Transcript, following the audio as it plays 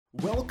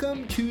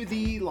Welcome to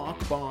the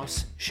Lock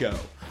Boss Show.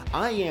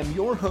 I am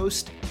your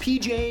host,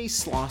 PJ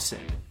Slauson.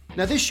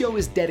 Now, this show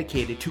is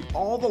dedicated to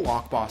all the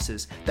lock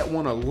bosses that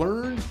want to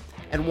learn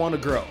and want to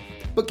grow.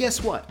 But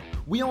guess what?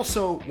 We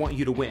also want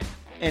you to win.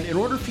 And in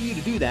order for you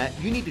to do that,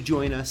 you need to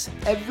join us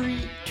every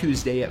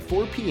Tuesday at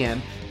 4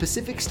 p.m.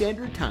 Pacific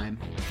Standard Time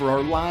for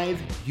our live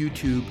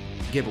YouTube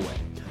giveaway.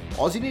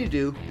 All you need to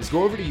do is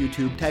go over to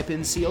YouTube, type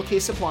in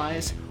CLK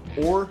Supplies,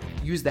 or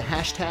use the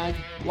hashtag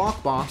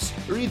LockBoss,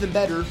 or even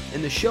better,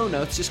 in the show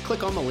notes, just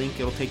click on the link,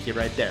 it'll take you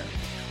right there.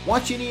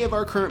 Watch any of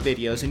our current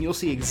videos and you'll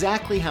see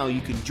exactly how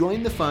you can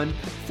join the fun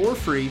for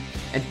free,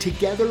 and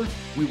together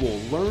we will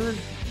learn,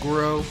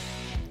 grow,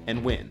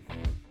 and win.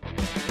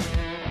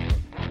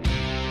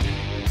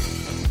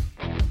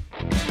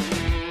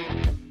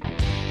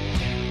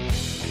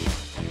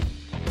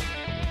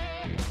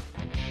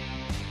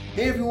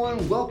 Hey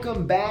everyone,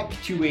 welcome back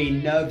to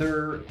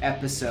another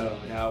episode.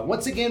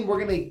 Once again, we're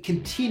going to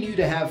continue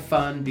to have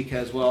fun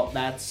because, well,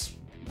 that's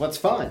what's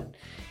fun.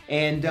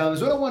 And so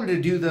what I wanted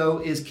to do, though,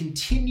 is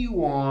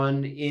continue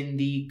on in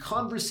the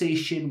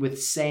conversation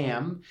with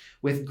Sam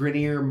with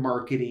Granier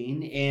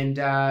Marketing and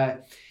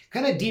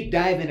kind of deep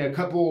dive into a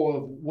couple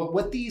of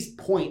what these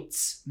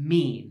points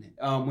mean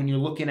when you're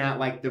looking at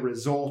like the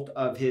result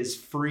of his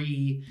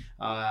free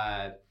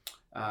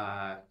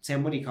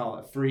Sam, what do you call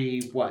it?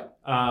 Free what?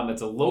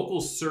 It's a local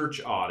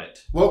search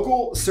audit.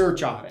 Local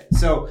search audit.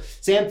 So,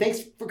 Sam, thanks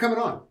for coming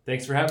on.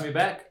 Thanks for having me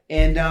back.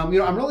 And,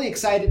 I'm really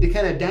excited to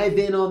kind of dive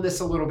in on this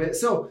a little bit.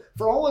 So,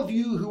 for all of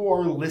you who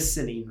are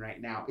listening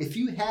right now, if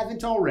you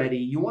haven't already,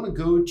 you want to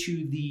go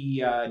to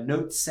the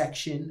notes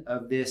section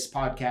of this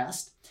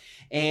podcast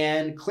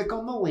and click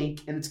on the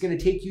link, and it's going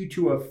to take you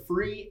to a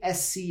free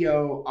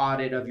SEO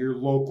audit of your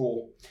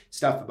local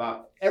stuff,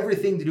 about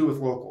everything to do with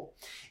local.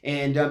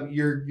 And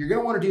you're going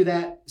to want to do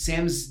that.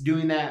 Sam's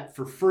doing that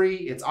for free.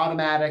 It's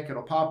automatic.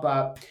 It'll pop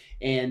up.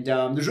 And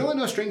there's really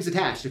no strings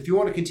attached. If you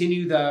want to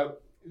continue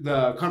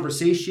the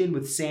conversation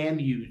with Sam,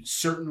 you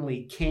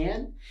certainly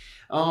can.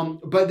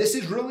 But this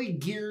is really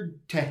geared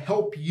to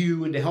help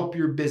you and to help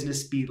your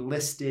business be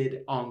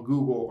listed on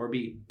Google, or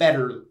be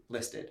better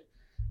listed.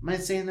 Am I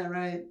saying that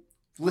right?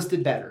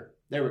 Listed better.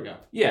 There we go.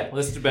 Yeah,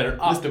 listed better.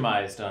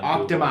 Optimized on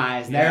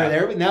Optimized.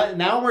 Google. There.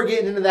 Now we're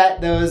getting into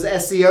those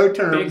SEO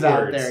terms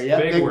out there.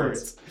 Yep, big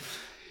words.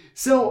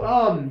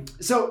 So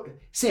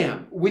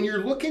Sam, when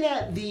you're looking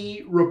at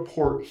the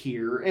report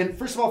here, and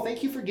first of all,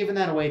 thank you for giving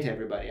that away to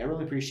everybody. I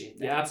really appreciate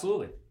that. Yeah,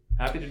 absolutely.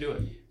 Happy to do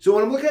it. So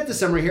when I'm looking at the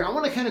summary here, I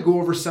want to kind of go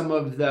over some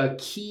of the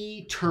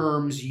key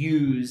terms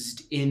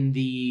used in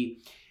the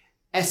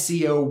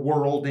SEO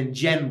world in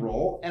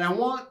general, and I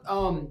want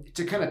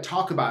to kind of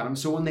talk about them.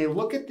 So when they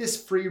look at this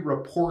free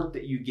report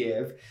that you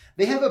give,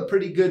 they have a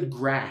pretty good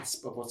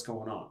grasp of what's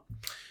going on.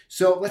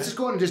 So let's just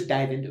go ahead and just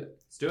dive into it.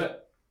 Let's do it.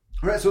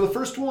 All right, so the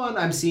first one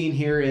I'm seeing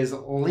here is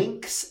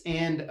links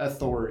and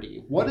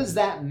authority. What does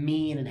that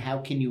mean, and how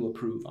can you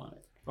improve on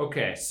it?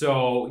 Okay,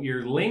 so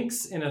your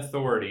links and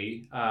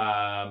authority,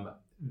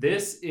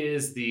 this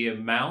is the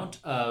amount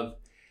of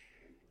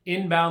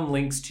inbound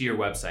links to your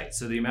website.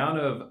 So the amount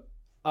of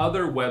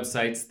other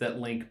websites that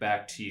link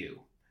back to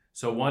you.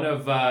 So one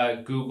of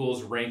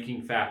Google's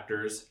ranking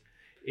factors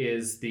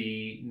is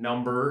the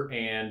number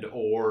and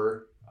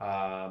or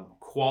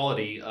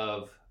quality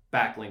of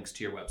backlinks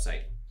to your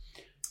website.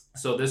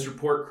 So this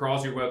report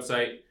crawls your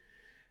website,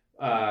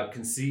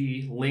 can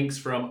see links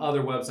from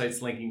other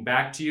websites linking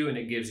back to you, and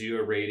it gives you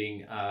a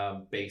rating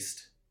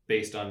based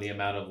on the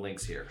amount of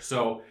links here.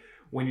 So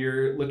when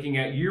you're looking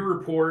at your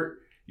report,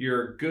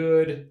 your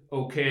good,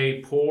 okay,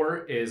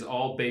 poor is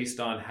all based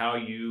on how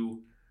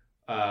you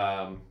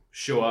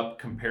show up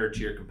compared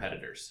to your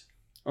competitors.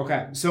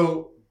 Okay,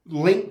 so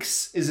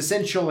links is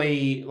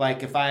essentially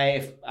like if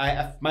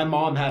my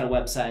mom had a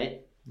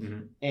website,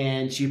 mm-hmm.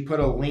 and she put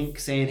a link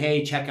saying,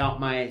 "Hey, check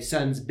out my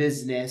son's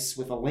business,"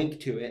 with a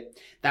link to it,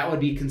 that would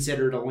be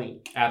considered a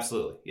link.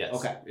 Absolutely, yes.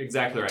 Okay,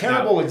 exactly right.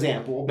 Terrible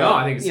example. But, no,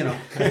 I think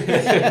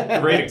it's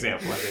great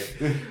example. I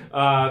think.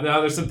 Now,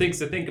 there's some things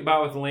to think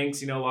about with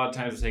links. A lot of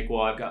times it's like,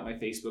 well, I've got my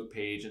Facebook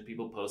page and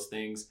people post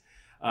things.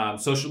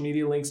 Social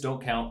media links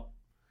don't count.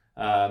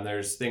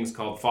 There's things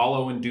called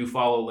follow and do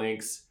follow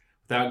links.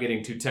 Without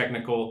getting too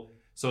technical,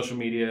 social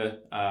media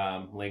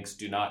links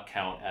do not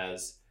count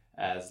as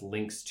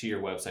links to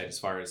your website as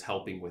far as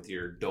helping with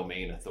your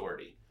domain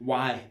authority.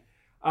 Why?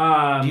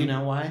 Do you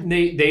know why?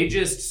 They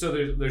just,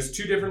 so there's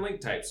two different link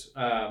types,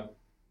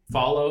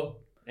 follow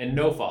and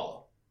no follow.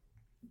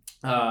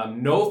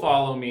 No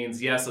follow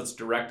means, yes, let's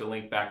direct a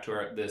link back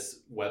to this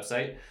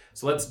website.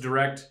 So let's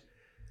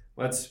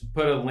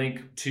put a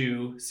link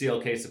to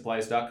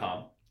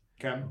clksupplies.com.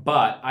 Okay.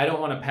 But I don't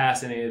want to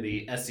pass any of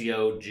the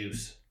SEO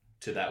juice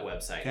to that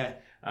website. Okay.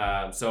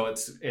 So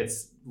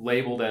it's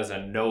labeled as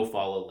a no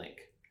follow link.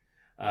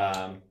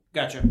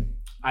 Gotcha.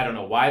 I don't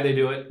know why they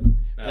do it.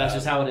 That's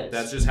just how it is.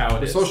 That's just how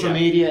it is. Social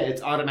media,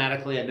 it's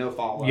automatically a no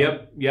follow.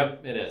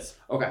 Yep, it is.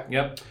 Okay.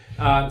 Yep.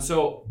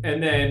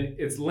 And then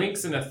it's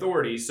links and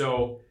authority.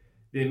 So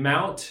the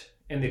amount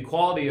and the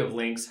quality of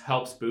links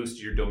helps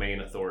boost your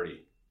domain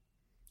authority.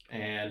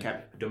 And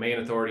domain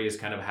authority is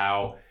kind of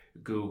how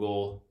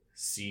Google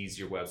sees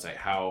your website,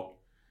 how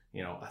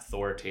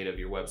authoritative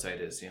your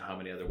website is, how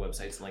many other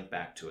websites link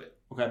back to it.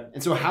 Okay.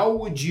 And so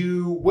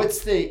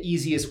what's the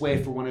easiest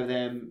way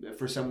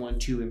for someone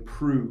to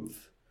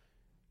improve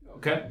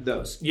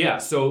those? Yeah.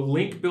 So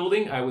link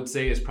building, I would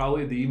say, is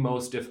probably the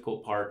most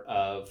difficult part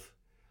of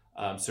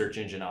search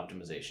engine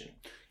optimization.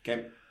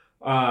 Okay.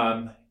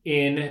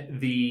 In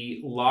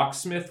the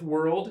locksmith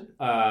world,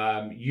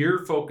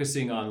 you're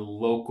focusing on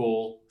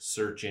local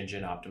search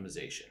engine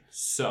optimization.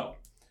 So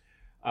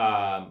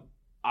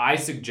I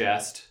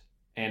suggest,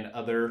 and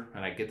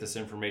I get this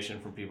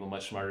information from people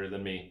much smarter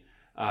than me,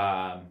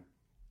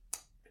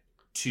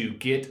 to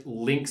get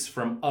links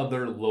from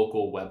other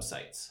local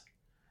websites.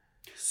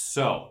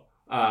 So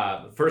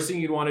the first thing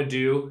you'd want to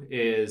do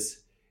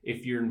is,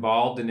 if you're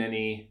involved in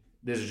any,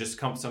 these are just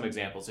some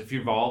examples. If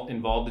you're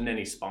involved in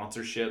any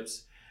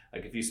sponsorships,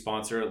 like if you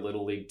sponsor a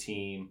little league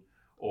team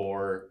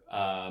or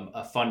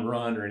a fun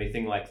run or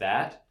anything like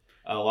that,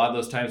 a lot of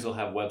those times they'll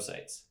have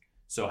websites.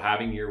 So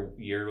having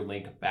your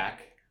link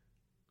back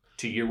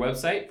to your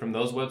website from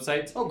those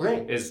websites,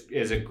 great,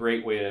 is a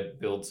great way to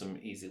build some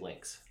easy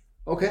links.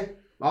 Okay,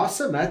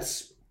 awesome.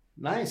 That's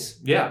nice.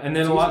 Yeah, and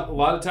then a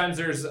lot of times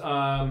there's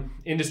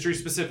industry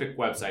specific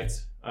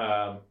websites.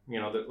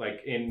 That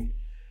like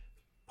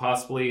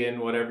possibly in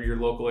whatever your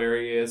local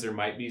area is, there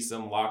might be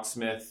some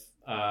locksmith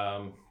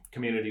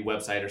community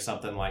website or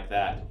something like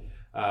that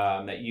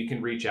that you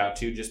can reach out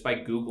to just by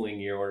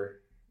Googling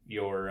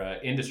your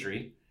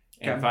industry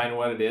and find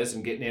what it is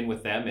and getting in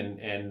with them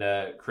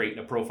and creating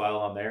a profile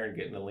on there and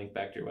getting a link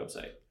back to your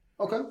website.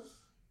 Okay.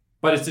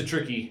 But it's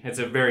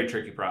a very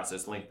tricky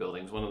process. Link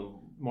building is one of the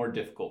more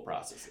difficult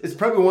processes. It's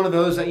probably one of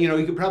those that,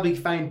 you could probably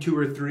find 2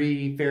 or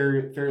 3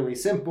 fairly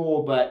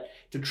simple, but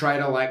to try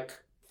to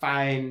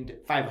find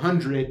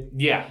 500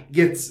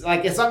 gets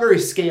it's not very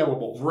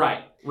scalable.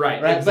 Right,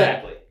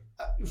 exactly.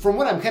 But from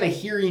what I'm kind of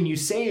hearing you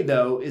say,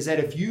 though, is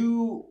that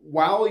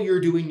while you're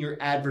doing your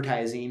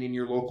advertising in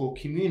your local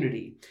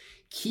community,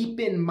 keep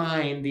in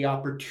mind the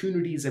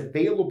opportunities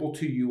available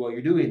to you while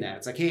you're doing that.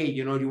 It's like, hey, do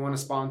you want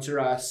to sponsor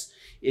us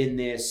in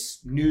this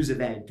news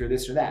event or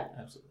this or that?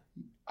 Absolutely.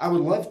 I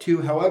would love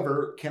to.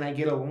 However, can I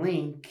get a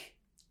link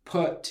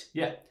put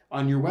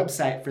on your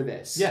website for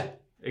this? Yeah,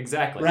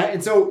 exactly. Right.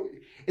 And so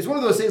it's one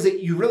of those things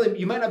that you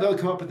might not be able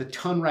to come up with a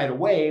ton right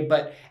away,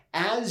 but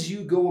as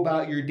you go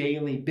about your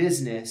daily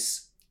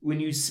business, when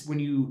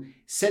you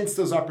sense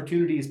those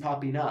opportunities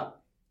popping up,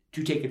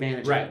 to take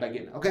advantage of it by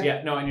getting okay.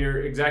 Yeah, no, and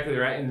you're exactly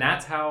right. And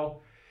that's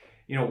how,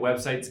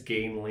 websites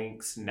gain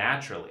links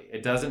naturally.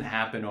 It doesn't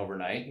happen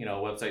overnight. A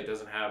website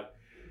doesn't have,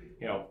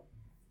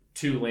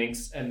 2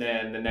 links and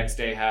then the next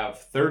day have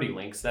 30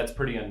 links. That's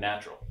pretty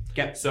unnatural.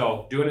 Okay.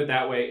 So doing it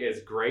that way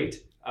is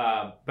great.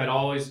 But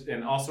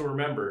also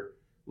remember,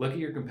 look at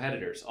your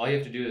competitors. All you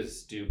have to do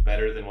is do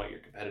better than what your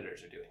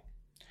competitors are doing.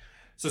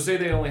 So say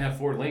they only have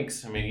 4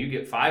 links. I mean, you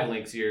get 5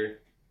 links, you're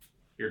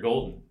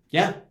golden.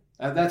 Yeah.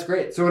 That's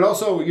great.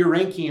 So your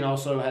ranking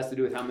also has to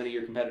do with how many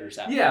your competitors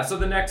have. Yeah. So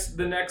the next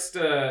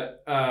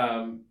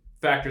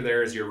factor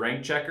there is your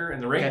rank checker,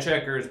 and the rank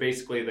checker is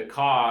basically the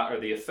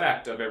the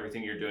effect of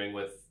everything you're doing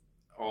with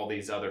all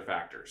these other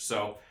factors.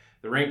 So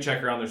the rank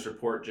checker on this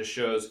report just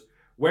shows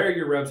where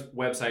your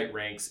website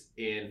ranks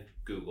in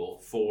Google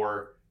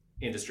for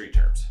industry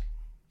terms.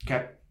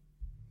 Okay.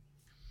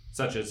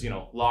 Such as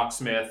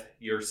locksmith,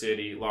 your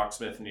city,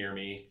 locksmith near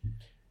me,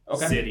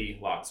 city,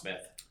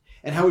 locksmith.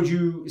 And how would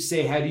you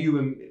say, how do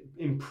you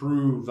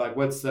improve?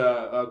 What's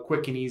the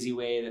quick and easy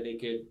way that they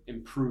could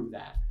improve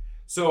that?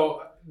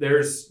 So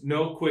there's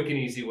no quick and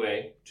easy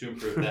way to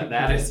improve that.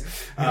 That is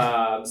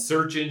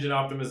search engine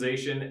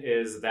optimization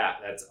is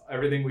that. That's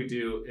everything we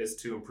do is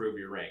to improve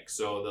your rank.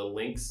 So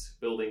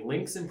building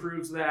links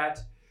improves that.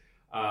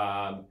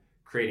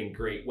 Creating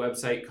great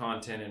website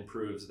content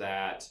improves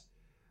that.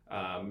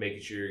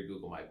 Making sure your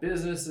Google My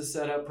Business is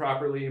set up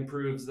properly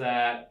improves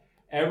that.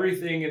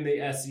 Everything in the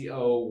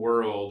SEO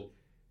world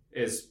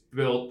is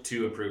built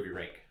to improve your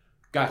rank.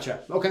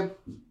 Gotcha. Okay.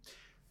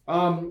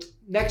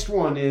 Next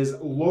one is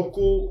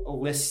local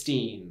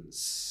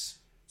listings.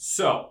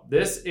 So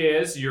this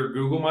is your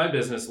Google My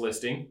Business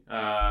listing.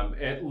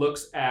 It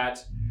looks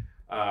at,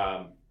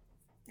 I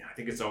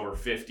think it's over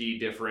 50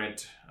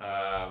 different,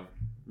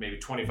 maybe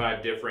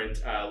 25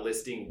 different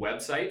listing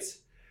websites,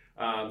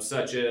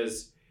 such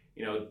as,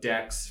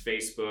 Dex,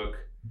 Facebook,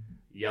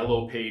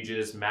 Yellow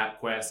Pages,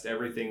 MapQuest,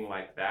 everything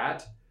like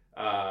that.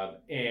 And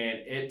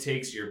it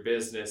takes your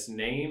business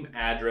name,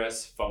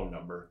 address, phone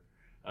number.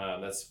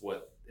 That's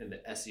what in the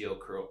SEO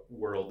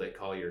world they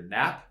call your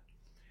NAP.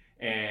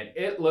 And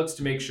it looks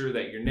to make sure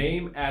that your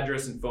name,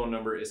 address, and phone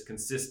number is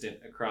consistent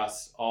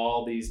across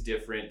all these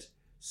different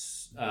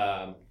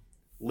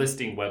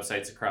listing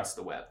websites across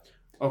the web.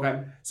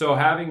 Okay. So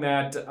having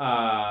that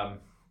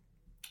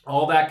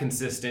all that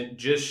consistent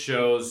just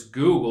shows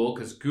Google,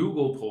 because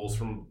Google pulls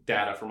from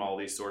data from all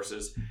these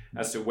sources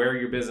as to where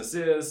your business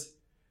is,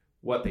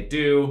 what they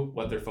do,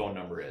 what their phone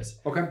number is.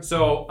 Okay.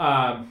 So,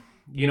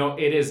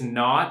 it is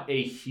not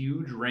a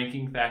huge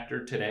ranking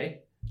factor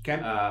today.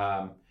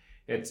 Okay.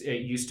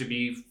 It used to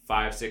be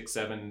 5, 6,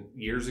 7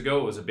 years ago.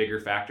 It was a bigger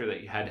factor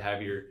that you had to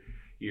have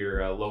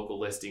your local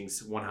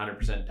listings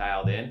 100%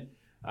 dialed in.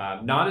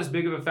 Not as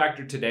big of a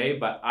factor today,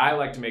 but I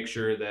like to make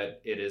sure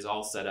that it is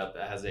all set up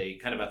as a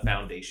kind of a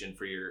foundation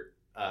for your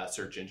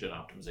search engine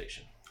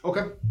optimization.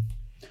 Okay.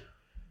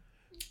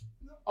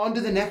 On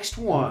to the next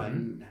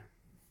one.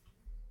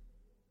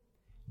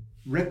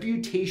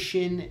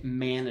 Reputation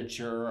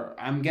manager.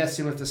 I'm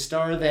guessing with the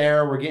star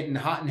there, we're getting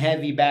hot and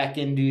heavy back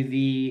into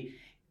the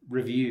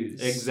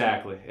reviews.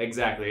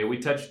 Exactly. We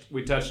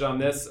touched on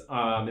this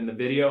in the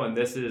video, and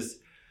this is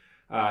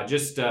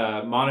just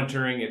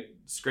monitoring. It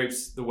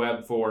scrapes the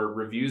web for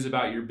reviews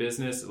about your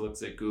business. It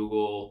looks at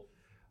Google,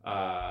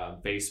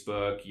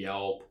 Facebook,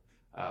 Yelp,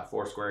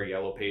 Foursquare,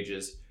 Yellow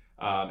Pages,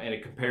 and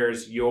it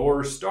compares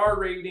your star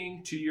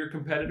rating to your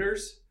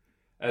competitors,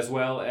 as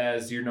well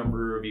as your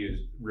number of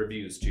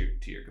reviews to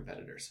your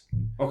competitors.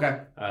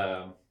 Okay.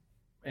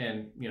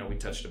 And we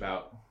touched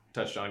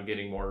on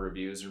getting more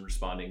reviews and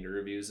responding to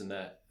reviews in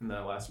the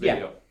last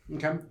video. Yeah.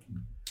 Okay.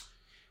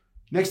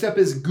 Next up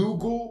is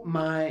Google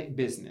My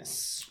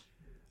Business.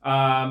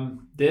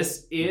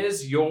 This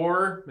is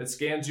it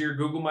scans your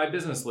Google My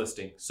Business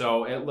listing.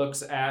 So it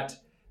looks at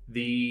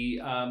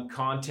the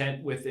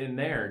content within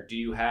there. Do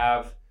you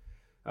have,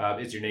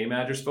 is your name,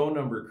 address, phone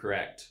number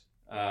correct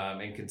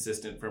and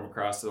consistent from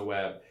across the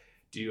web?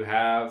 Do you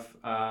have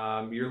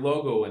your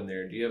logo in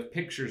there? Do you have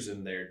pictures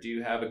in there? Do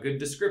you have a good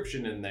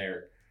description in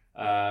there?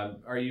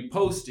 Are you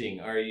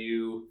posting? Are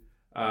you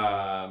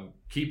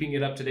keeping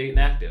it up to date and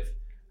active?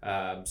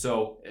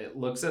 So it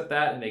looks at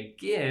that. And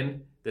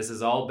again, this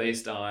is all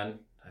based on,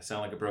 I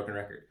sound like a broken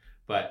record,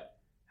 but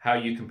how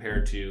you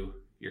compare to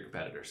your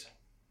competitors.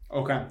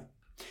 Okay.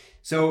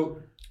 So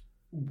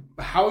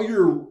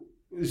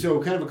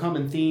kind of a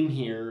common theme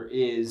here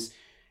is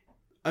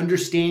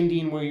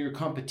understanding where your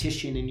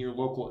competition in your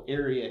local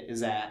area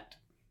is at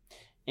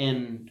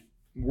and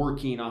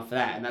working off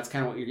that. And that's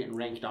kind of what you're getting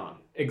ranked on.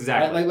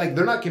 Exactly. Right? Like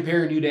they're not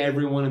comparing you to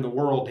everyone in the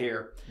world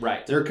here.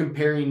 Right. They're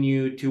comparing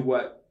you to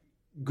what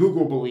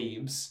Google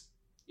believes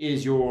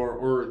is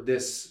or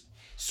this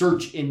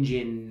search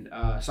engine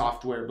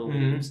software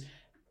believes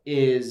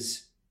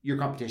is your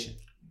competition.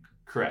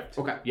 Correct.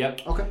 Okay.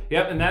 Yep. Okay.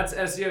 Yep. And that's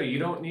SEO. You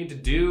don't need to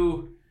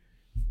do,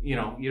 you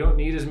don't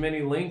need as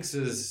many links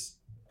as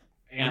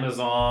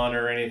Amazon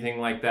or anything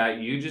like that.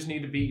 You just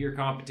need to beat your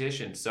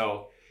competition.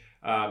 So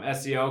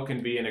SEO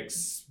can be an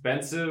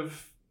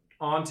expensive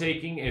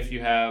taking if you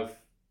have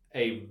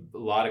a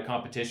lot of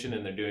competition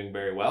and they're doing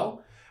very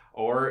well.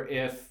 Or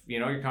if,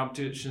 your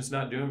competition's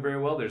not doing very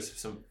well, there's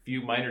some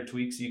few minor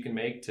tweaks you can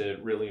make to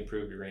really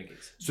improve your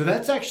rankings. So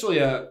that's actually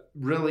a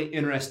really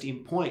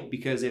interesting point,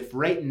 because if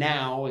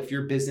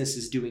your business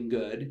is doing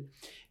good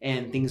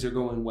and things are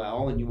going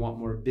well and you want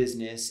more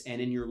business,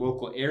 and in your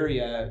local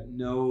area,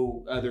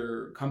 no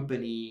other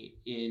company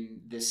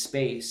in this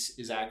space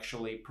is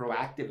actually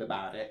proactive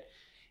about it,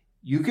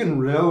 you can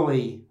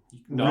really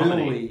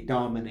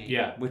dominate.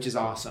 Yeah. Which is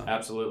awesome.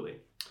 Absolutely.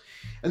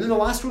 And then the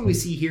last one we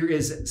see here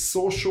is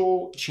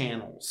social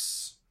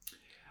channels.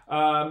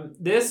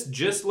 This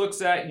just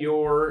looks at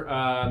your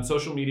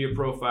social media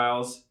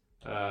profiles,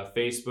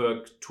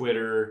 Facebook,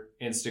 Twitter,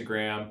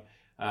 Instagram.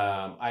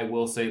 I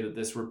will say that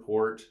this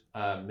report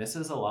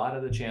misses a lot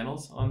of the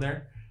channels on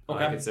there.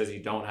 Okay. It says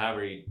you don't have,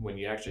 or when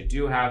you actually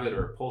do have it,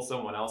 or pull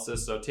someone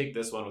else's. So take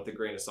this one with a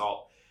grain of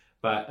salt.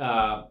 But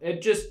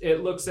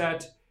it looks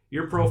at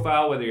your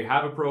profile, whether you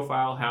have a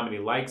profile, how many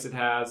likes it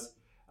has,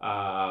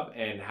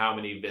 and how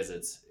many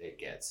visits it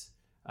gets.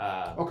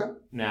 Okay.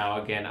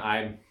 Now, again,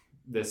 I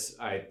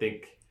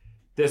think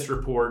this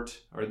report,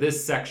 or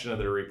this section of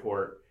the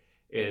report,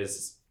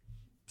 is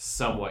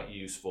somewhat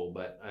useful,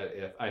 but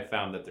I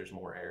found that there's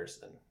more errors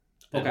than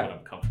what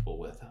I'm comfortable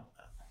with.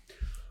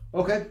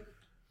 Okay.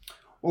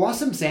 Well,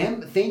 awesome,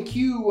 Sam. Thank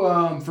you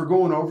for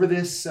going over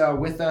this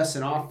with us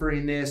and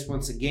offering this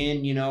once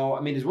again.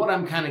 Is what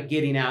I'm kind of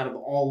getting out of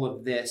all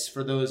of this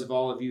for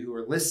all of you who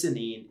are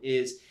listening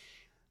is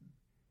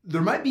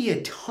there might be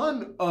a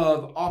ton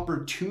of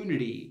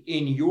opportunity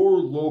in your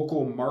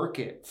local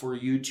market for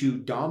you to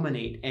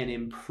dominate and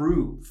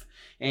improve.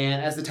 And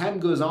as the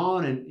time goes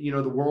on and,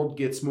 the world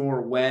gets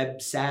more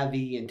web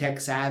savvy and tech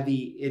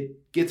savvy,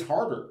 it gets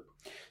harder.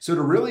 So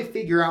to really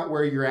figure out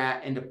where you're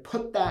at and to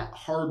put that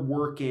hard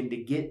work in to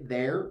get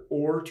there,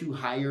 or to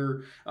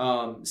hire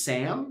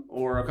Sam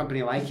or a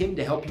company like him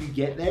to help you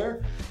get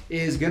there,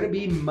 is going to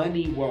be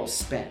money well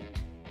spent.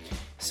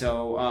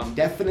 So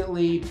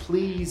definitely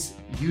please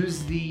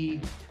use the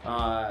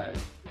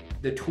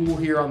tool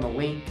here on the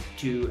link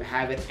to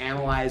have it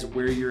analyze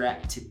where you're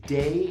at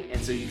today,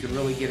 and so you can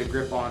really get a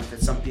grip on if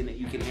it's something that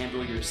you can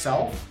handle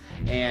yourself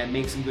and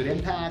make some good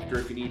impact, or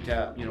if you need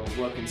to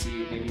look and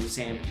see maybe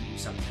Sam can do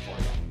something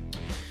for you.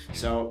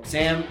 So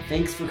Sam,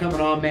 thanks for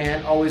coming on,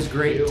 man. Always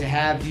great to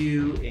have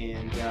you,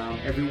 and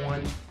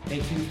everyone,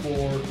 thank you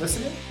for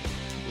listening.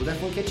 We'll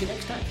definitely catch you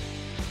next time.